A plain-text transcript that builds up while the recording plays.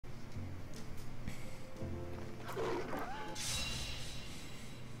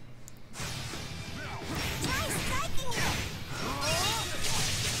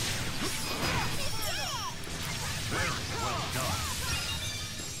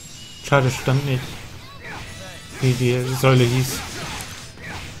Schade, stand nicht, wie die Säule hieß.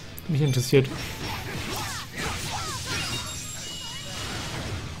 Mich interessiert.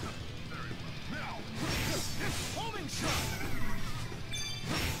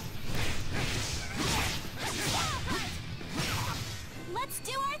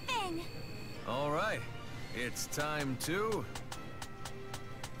 Alright, it's time to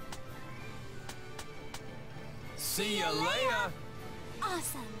see ya later.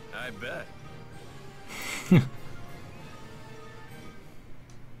 Awesome. I bet.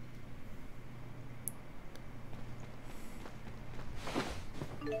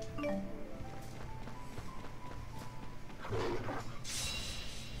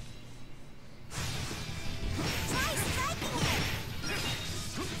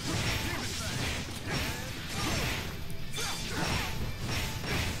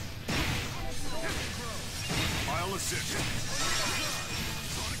 I'll assist.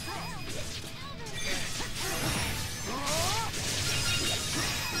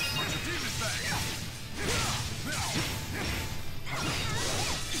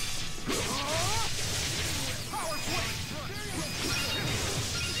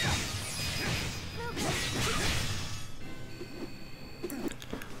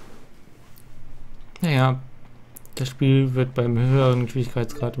 Naja, das Spiel wird beim höheren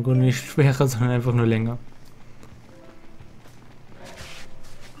Schwierigkeitsgrad im Grunde nicht schwerer, sondern einfach nur länger.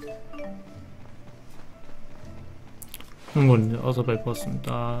 Im Grunde, außer bei Bossen,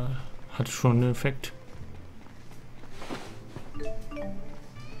 da hat es schon einen Effekt.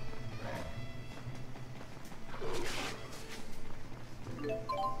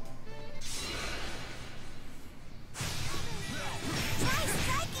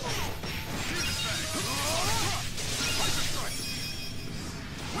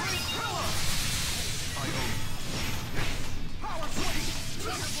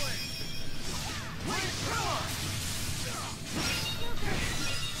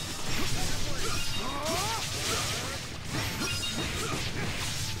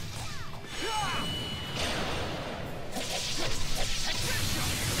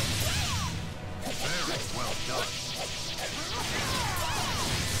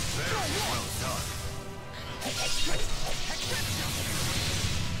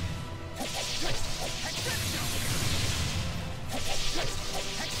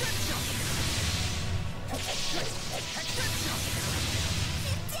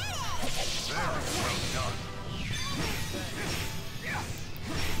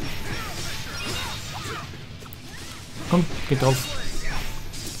 Komm, geht drauf.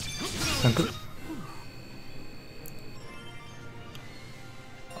 Danke. I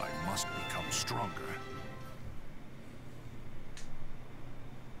must become stronger.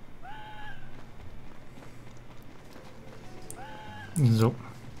 So.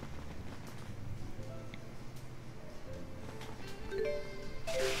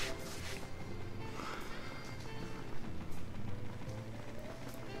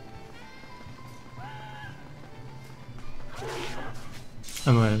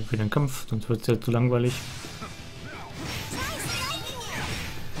 Einmal wieder ein Kampf, sonst wird es ja zu langweilig.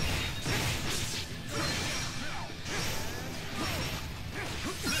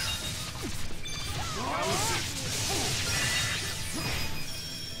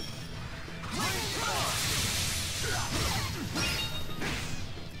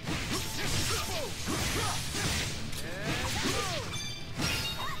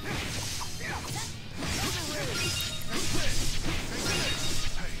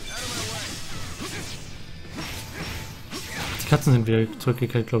 Katzen sind wieder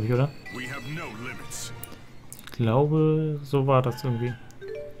zurückgekehrt, glaube ich, oder? Ich glaube, so war das irgendwie.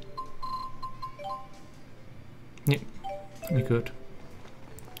 Nee, nicht gehört.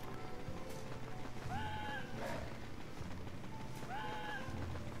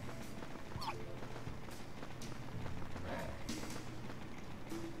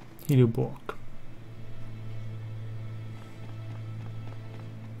 Hildeborg.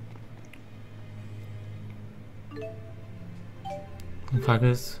 Die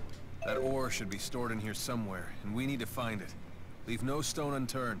Frage ist, That ore should be stored in here somewhere, and we need to find it. Leave no stone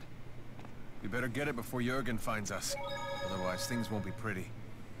unturned. We better get it before Jürgen finds us. Otherwise, things won't be pretty.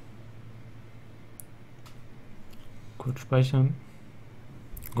 kurz speichern.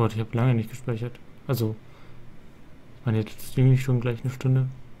 Oh Gott, ich habe lange nicht gespeichert. Also, ich meine, jetzt streame ich schon gleich eine Stunde.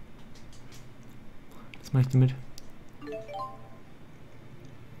 Was mache ich damit?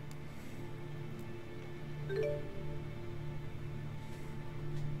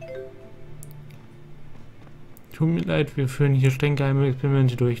 Tut mir leid, wir führen hier streng geheime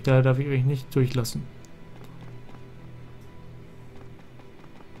Experimente durch. Da darf ich euch nicht durchlassen.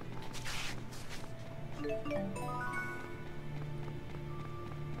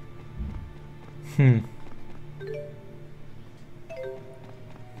 Hm.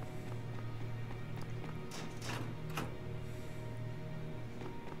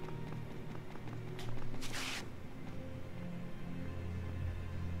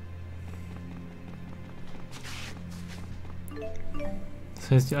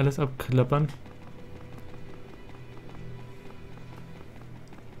 Das heißt, die alles abklappern.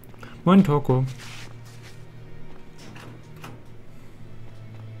 Moin, Toko.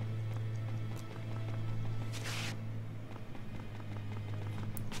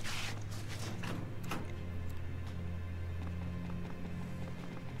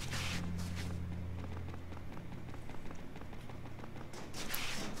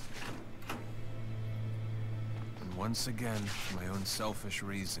 Once again, for my own selfish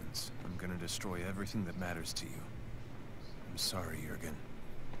reasons, I'm gonna destroy everything that matters to you. I'm sorry, Jürgen.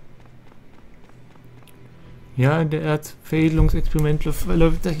 Ja, der Erzveredelungsexperiment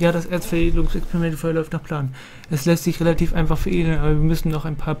verläuft. Ja, das Erzveredelungsexperiment verläuft nach Plan. Es lässt sich relativ einfach veredeln, aber wir müssen noch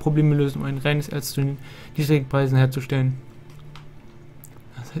ein paar Probleme lösen, um ein reines Erz zu den niedrigen Preisen herzustellen.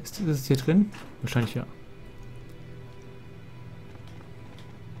 Das heißt, ist es hier drin? Wahrscheinlich ja.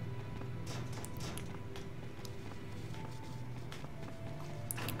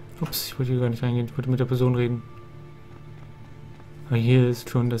 Ups, ich wollte hier gar nicht reingehen. Ich wollte mit der Person reden. Aber hier ist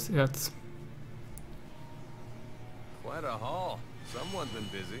schon das Erz. Quite a haul. Someone's been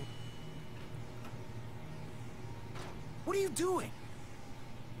busy. What are you doing?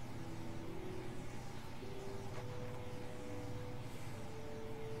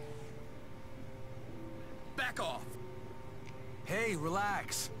 Back off! Hey,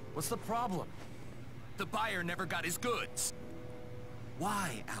 relax. What's the problem? The buyer never got his goods.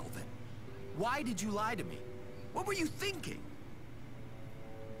 Why, Alvin? Why did you lie to me? What were you thinking?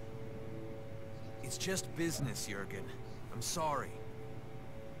 It's just business, Jürgen. I'm sorry.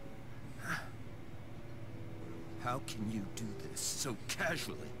 How can you do this so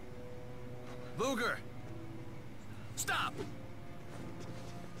casually? Luger! Stop!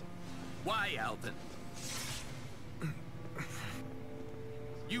 Why, Alvin?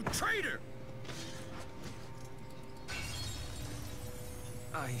 You traitor!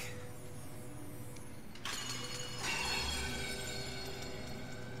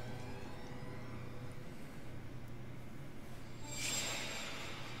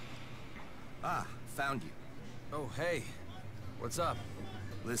 Ah, found you. Oh, hey. What's up?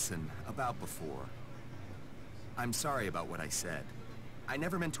 Listen, about before. I'm sorry about what I said. I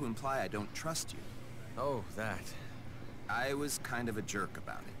never meant to imply I don't trust you. Oh, that. I was kind of a jerk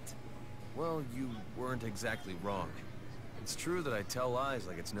about it. Well, you weren't exactly wrong. It's true that I tell lies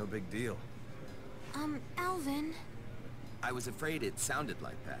like it's no big deal. Alvin. I was afraid it sounded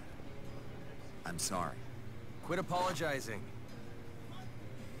like that. I'm sorry. Quit apologizing.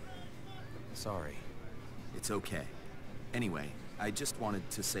 Sorry. It's okay. Anyway, I just wanted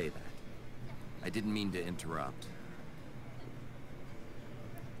to say that. I didn't mean to interrupt.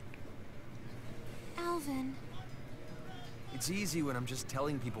 Alvin. It's easy when I'm just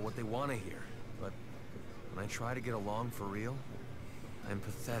telling people what they want to hear, but when I try to get along for real, I'm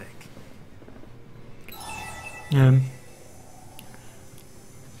pathetic.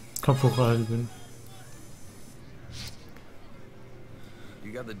 Kopfhörer bin.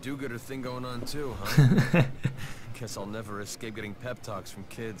 You got the do-gooder thing going on too, huh? Guess I'll never escape getting pep talks from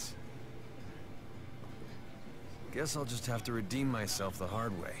kids. Guess I'll just have to redeem myself the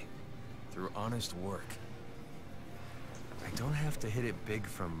hard way, through honest work. I don't have to hit it big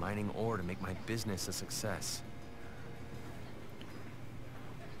from mining ore to make my business a success.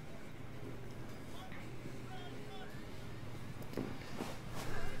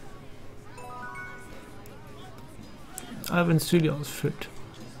 Alvins Xillia ausfüllt.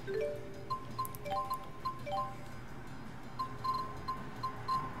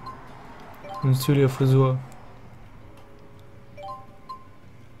 Und Xillia Frisur.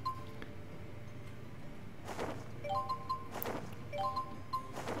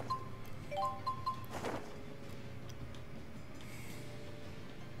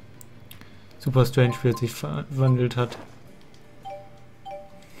 Super strange, wie er sich verwandelt hat.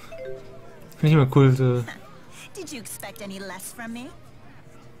 Finde ich immer cool. So. Did you expect any less from me?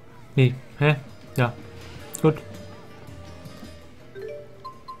 Nee, hä? Ja. Gut.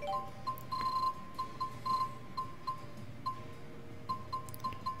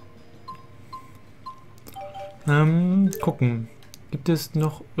 Gucken. Gibt es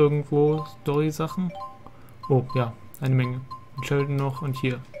noch irgendwo Story-Sachen? Oh, ja, eine Menge. Und Sheldon noch und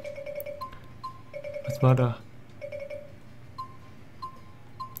hier. Was war da?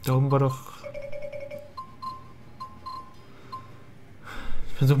 Da oben war doch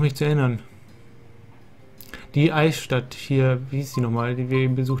versuche mich zu erinnern. Die Eisstadt hier, wie hieß die nochmal, die wir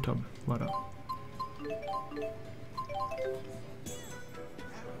eben besucht haben, war da.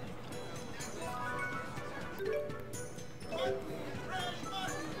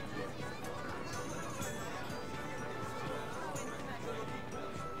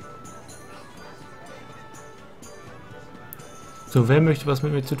 So, wer möchte was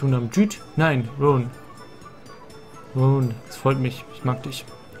mit mir zu tun haben? Jude? Nein, Ron. Ron, es freut mich. Ich mag dich.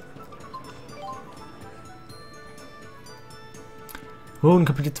 Ron,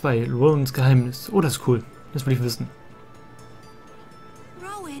 Kapitel 2. Rons Geheimnis. Oh, das ist cool. Das will ich wissen.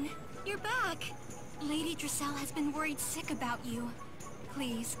 Rowan, you're back. Lady Dressel has been worried sick about you.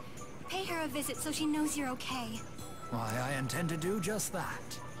 Please, pay her a visit so she knows you're okay. Why, I intend to do just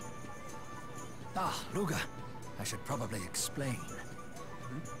that. Ah, Luga. I should probably explain.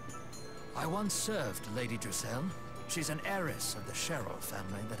 I once served Lady Dressel. She's an heiress of the Sherrill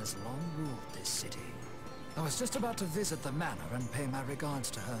family that has long ruled this city. I was just about to visit the manor and pay my regards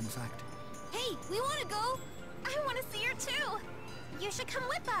to her, in fact. Hey, we want to go. I want to see her too. You should come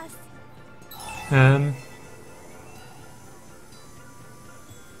with us.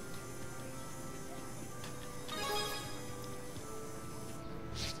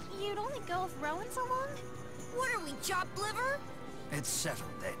 You'd only go if Rowan's along? What are we, chop liver? It's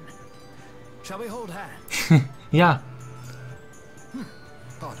settled then. Shall we hold hands? Ja.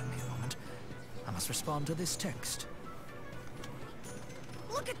 Pardon me a moment. I must respond to this text.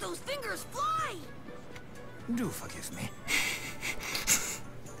 Look at those fingers fly! Do forgive me.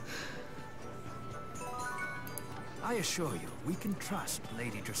 I assure you, we can trust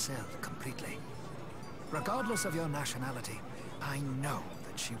Lady Dressel completely. Regardless of your nationality, I know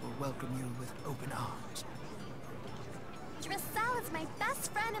that she will welcome you with open arms. Dressel is my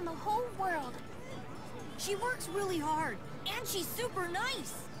best friend in the whole world. She works really hard, and she's super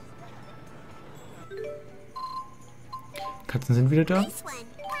nice. Katzen sind wieder da. Nice one.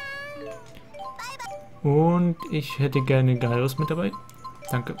 Bye bye. Und ich hätte gerne Gaius mit dabei.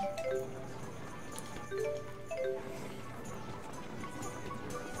 Danke.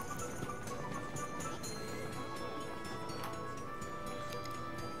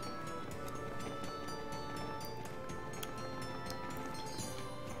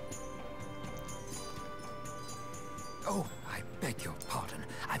 Oh, I beg your pardon.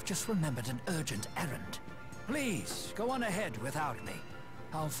 I've just remembered an urgent errand. Please, go on ahead without me.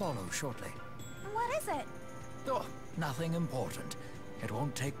 I'll follow shortly. What is it? Oh, nothing important. It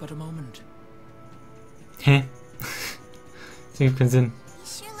won't take but a moment. Hä? Das ergibt keinen Sinn. He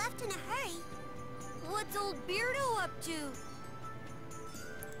sure left in a hurry. What's old Beardo up to?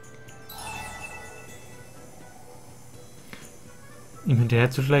 Ihm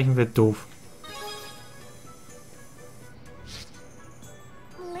hinterher zu schleichen wird doof.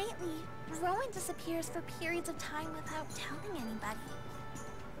 Lately, Rowan disappears for periods of time without telling anybody.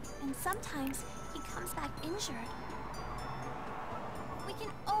 And sometimes he comes back injured. We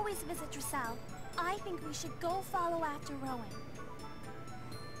can always visit Dressel. I think we should go follow after Rowan.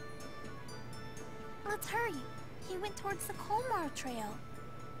 Let's hurry. He went towards the Colmar Trail.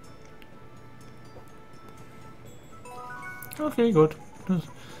 Okay, gut.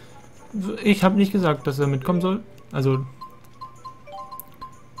 Ich habe nicht gesagt, dass er mitkommen soll. Also,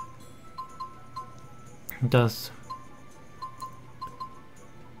 das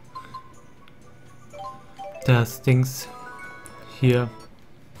Dings hier,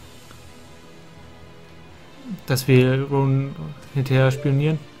 dass wir Ron hinterher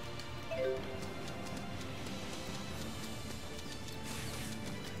spionieren.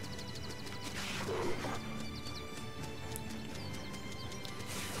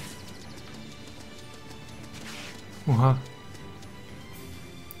 Oha.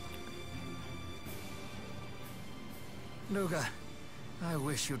 Luga, I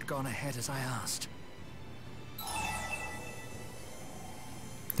wish you'd gone ahead as I asked.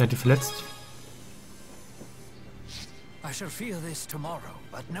 Der hat die verletzt. I shall feel this tomorrow,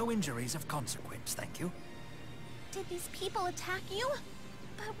 but no injuries of consequence, thank you. Did these people attack you?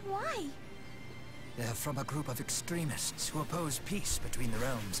 But why? They're from a group of extremists who oppose peace between the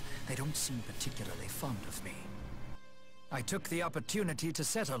realms. They don't seem particularly fond of me. I took the opportunity to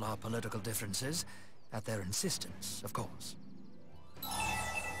settle our political differences, at their insistence, of course.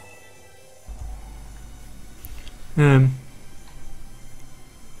 Nehmen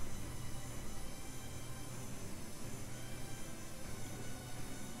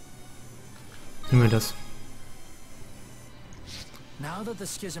wir das. Now that the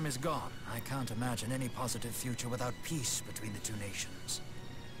schism is gone, I can't imagine any positive future without peace between the two nations.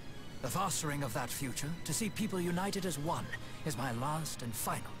 The fostering of that future, to see people united as one, is my last and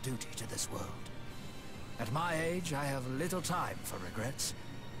final duty to this world. At my age, I have little time for regrets.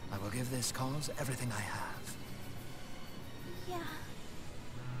 I will give this cause everything I have. Yeah.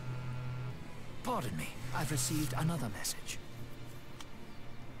 Pardon me, I've received another message.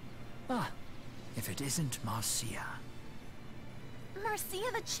 Ah, if it isn't Marcia.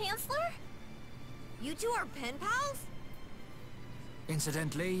 Marcia the Chancellor? You two are pen pals?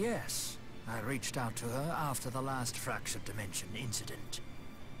 Incidentally, yes. I reached out to her after the last fractured dimension incident.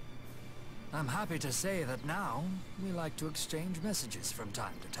 I'm happy to say that now, we like to exchange messages from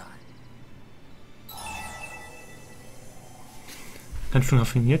time to time. Ganz schön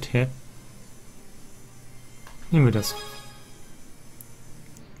raffiniert, hä? Nehmen wir das.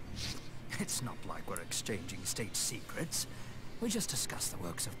 It's not like we're exchanging state secrets. We just discuss the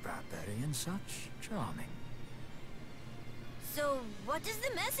works of Bradbury and such. Charming. So, what does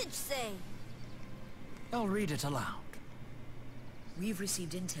the message say? I'll read it aloud. We've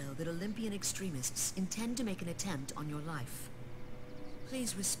received intel that Olympian extremists intend to make an attempt on your life.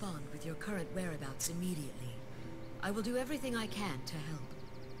 Please respond with your current whereabouts immediately. I will do everything I can to help.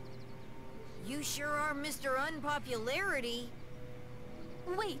 You sure are Mr. Unpopularity.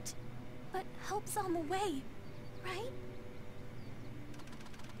 Wait, but help's on the way, right?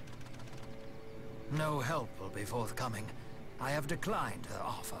 No help will be forthcoming. I have declined her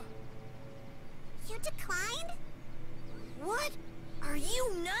offer. You declined? What? Are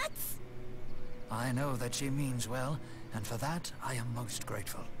you nuts? I know that she means well, and for that I am most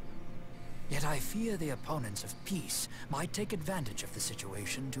grateful. Yet I fear the opponents of peace might take advantage of the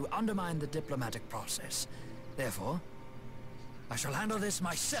situation to undermine the diplomatic process. Therefore, I shall handle this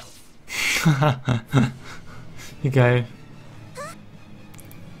myself. Wie geil.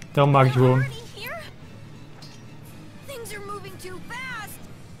 Darum mag ich Rom. Things are moving too fast.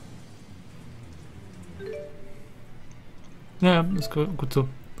 Ja, ist gut so.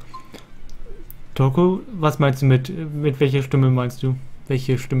 Toku, was meinst du mit welcher Stimme meinst du?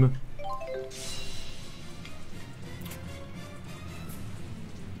 Welche Stimme?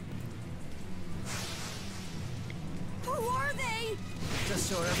 Who are they? Just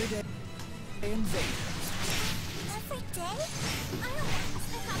your everyday invaders. Every day? I don't want this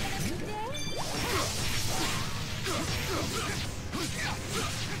to happen every day.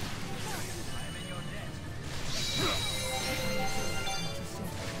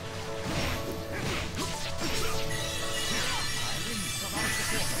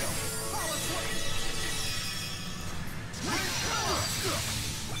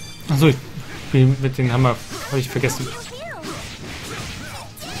 Achso, ich bin mit dem Hammer. Habe ich vergessen.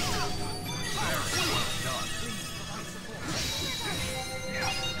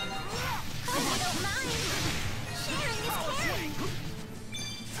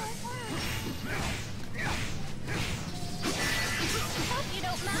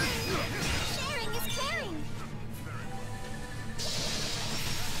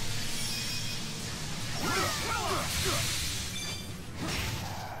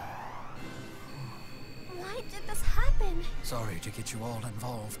 Sorry to get you all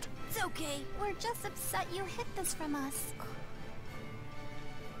involved. It's okay. We're just upset you hid this from us.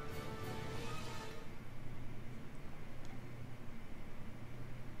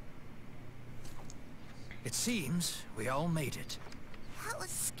 It seems we all made it. That was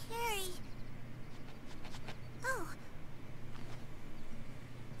scary. Oh.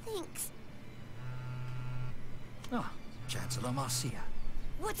 Thanks. Ah, Chancellor Marcia.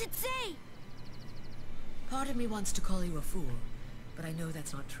 What's it say? Part of me wants to call you a fool, but I know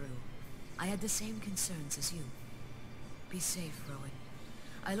that's not true. I had the same concerns as you. Be safe, Rowan.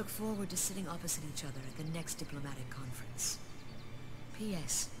 I look forward to sitting opposite each other at the next diplomatic conference.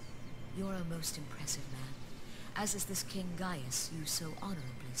 P.S. You're a most impressive man, as is this King Gaius you so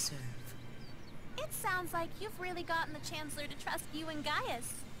honorably serve. It sounds like you've really gotten the Chancellor to trust you and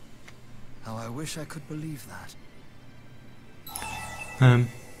Gaius. How I wish I could believe that.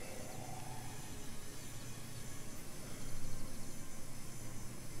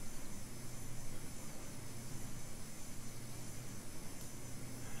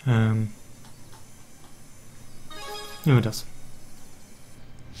 Nehmen wir das.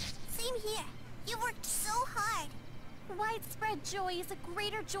 Same here. You worked so hard. Widespread joy is a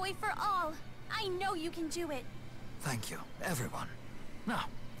greater joy for all. I know you can do it. Thank you, everyone. Now,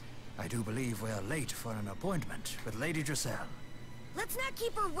 I do believe we are late for an appointment with Lady Dressel. Let's not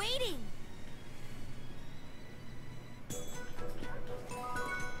keep her waiting.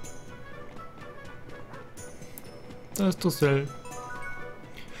 Da ist Dressel.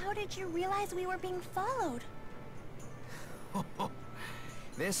 How did you realize we were being followed?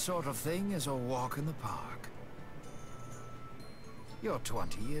 This sort of thing is a walk in the park. You're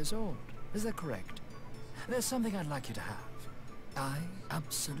 20 years old, is that correct? There's something I'd like you to have. I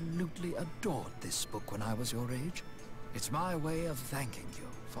absolutely adored this book when I was your age. It's my way of thanking you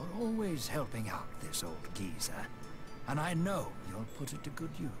for always helping out this old geezer. And I know you'll put it to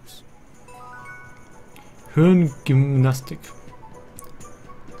good use. Hirngymnastik.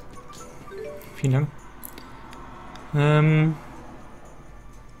 Vielen Dank.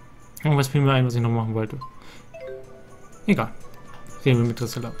 Irgendwas fiel mir ein, was ich noch machen wollte. Egal. Reden wir mit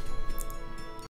Drusilla.